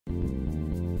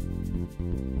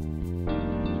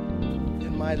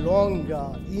In my long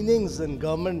innings in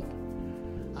government,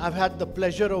 I've had the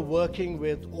pleasure of working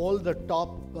with all the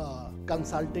top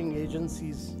consulting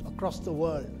agencies across the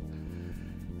world.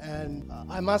 And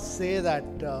I must say that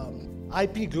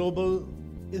IP Global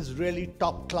is really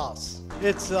top class.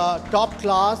 It's top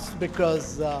class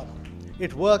because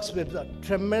it works with a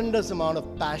tremendous amount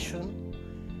of passion.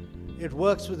 It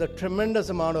works with a tremendous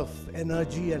amount of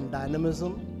energy and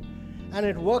dynamism. And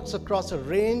it works across a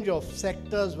range of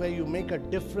sectors where you make a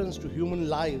difference to human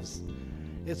lives.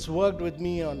 It's worked with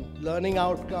me on learning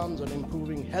outcomes, on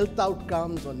improving health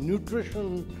outcomes, on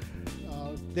nutrition.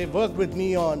 They've worked with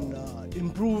me on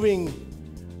improving,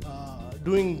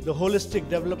 doing the holistic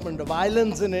development of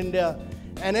islands in India.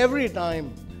 And every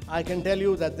time I can tell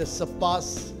you that they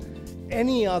surpass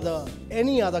any other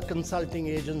consulting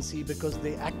agency because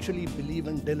they actually believe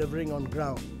in delivering on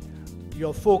ground.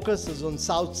 Your focus is on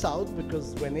South-South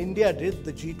because when India did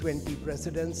the G20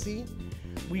 presidency,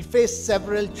 we faced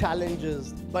several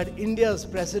challenges, but India's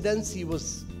presidency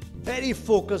was very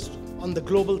focused on the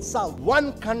global South.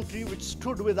 One country which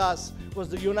stood with us was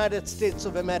the United States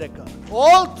of America.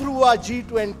 All through our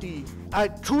G20, I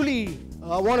truly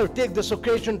want to take this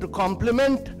occasion to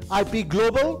compliment IP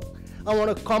Global. I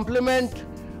want to compliment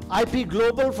IP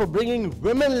Global for bringing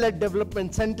women-led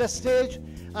development center stage,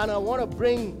 and I want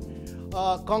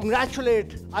to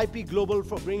congratulate IP Global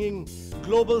for bringing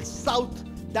Global South.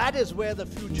 That is where the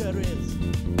future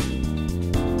is.